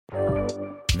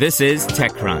This is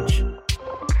TechCrunch.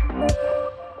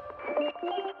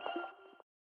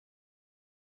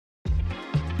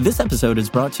 This episode is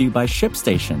brought to you by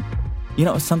ShipStation. You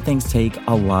know, some things take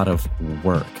a lot of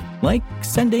work, like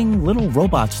sending little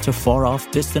robots to far-off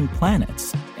distant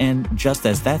planets. And just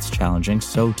as that's challenging,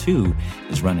 so too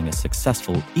is running a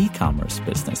successful e-commerce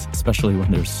business, especially when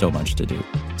there's so much to do.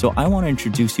 So I want to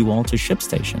introduce you all to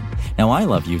ShipStation. Now, I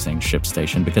love using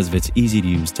ShipStation because of its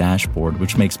easy-to-use dashboard,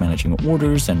 which makes managing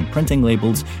orders and printing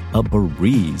labels a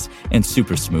breeze and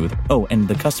super smooth. Oh, and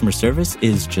the customer service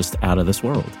is just out of this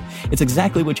world. It's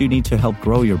exactly what you need to help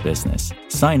grow your business.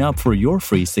 Sign up for your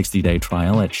free 60-day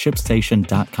trial at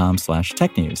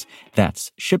shipstation.com/technews.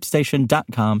 That's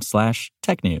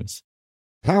shipstation.com/technews.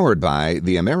 Powered by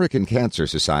the American Cancer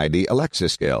Society Alexa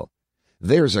skill.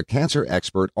 There's a cancer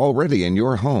expert already in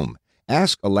your home.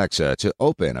 Ask Alexa to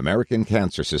open American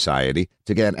Cancer Society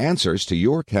to get answers to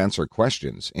your cancer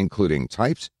questions, including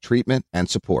types, treatment, and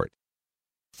support.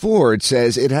 Ford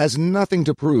says it has nothing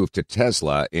to prove to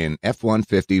Tesla in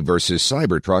F-150 versus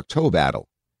Cybertruck tow battle.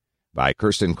 By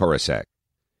Kirsten Korosek.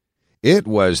 It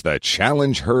was the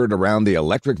challenge heard around the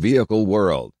electric vehicle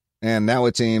world. And now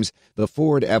it seems the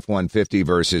Ford F-150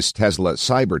 versus Tesla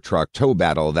Cybertruck tow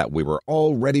battle that we were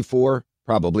all ready for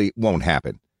probably won't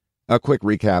happen. A quick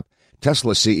recap.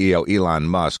 Tesla CEO Elon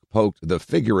Musk poked the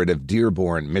figurative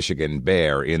Dearborn, Michigan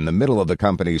bear in the middle of the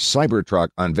company's Cybertruck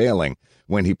unveiling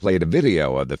when he played a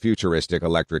video of the futuristic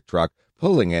electric truck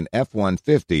pulling an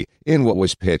F-150 in what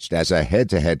was pitched as a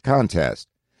head-to-head contest.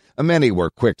 Many were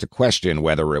quick to question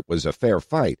whether it was a fair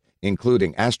fight,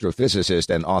 including astrophysicist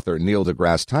and author Neil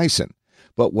deGrasse Tyson.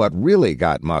 But what really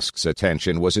got Musk's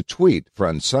attention was a tweet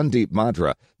from Sandeep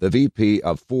Madra, the VP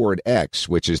of Ford X,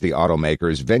 which is the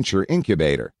automaker's venture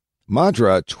incubator.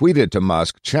 Madra tweeted to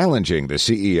Musk challenging the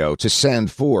CEO to send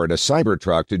Ford a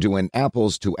Cybertruck to do an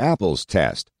apples-to-apples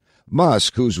test.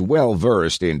 Musk, who's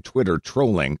well-versed in Twitter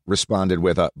trolling, responded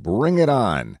with a "bring it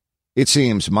on." It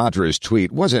seems Madra's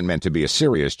tweet wasn't meant to be a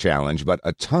serious challenge, but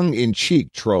a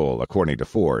tongue-in-cheek troll, according to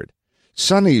Ford.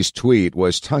 Sonny's tweet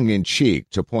was tongue-in-cheek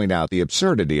to point out the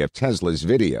absurdity of Tesla's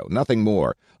video, nothing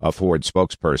more, a Ford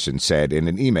spokesperson said in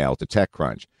an email to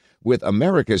TechCrunch. With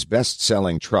America's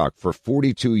best-selling truck for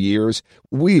 42 years,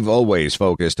 we've always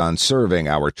focused on serving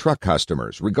our truck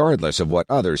customers, regardless of what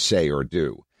others say or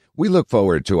do. We look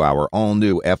forward to our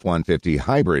all-new F-150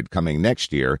 hybrid coming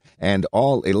next year and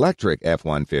all-electric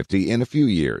F-150 in a few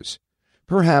years.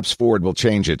 Perhaps Ford will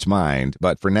change its mind,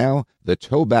 but for now, the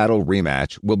tow battle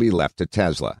rematch will be left to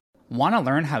Tesla. Want to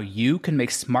learn how you can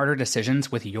make smarter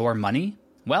decisions with your money?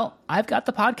 Well, I've got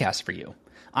the podcast for you.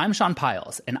 I'm Sean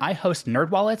Piles, and I host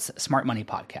NerdWallet's Smart Money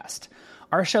Podcast.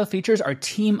 Our show features our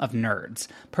team of nerds,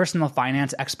 personal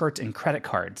finance experts in credit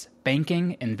cards,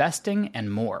 banking, investing, and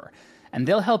more. And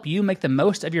they'll help you make the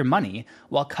most of your money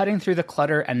while cutting through the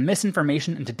clutter and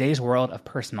misinformation in today's world of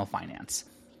personal finance.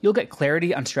 You'll get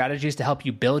clarity on strategies to help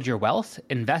you build your wealth,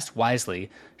 invest wisely,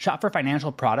 shop for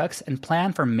financial products, and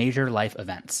plan for major life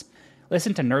events.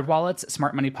 Listen to NerdWallet's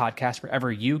Smart Money Podcast wherever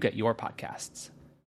you get your podcasts.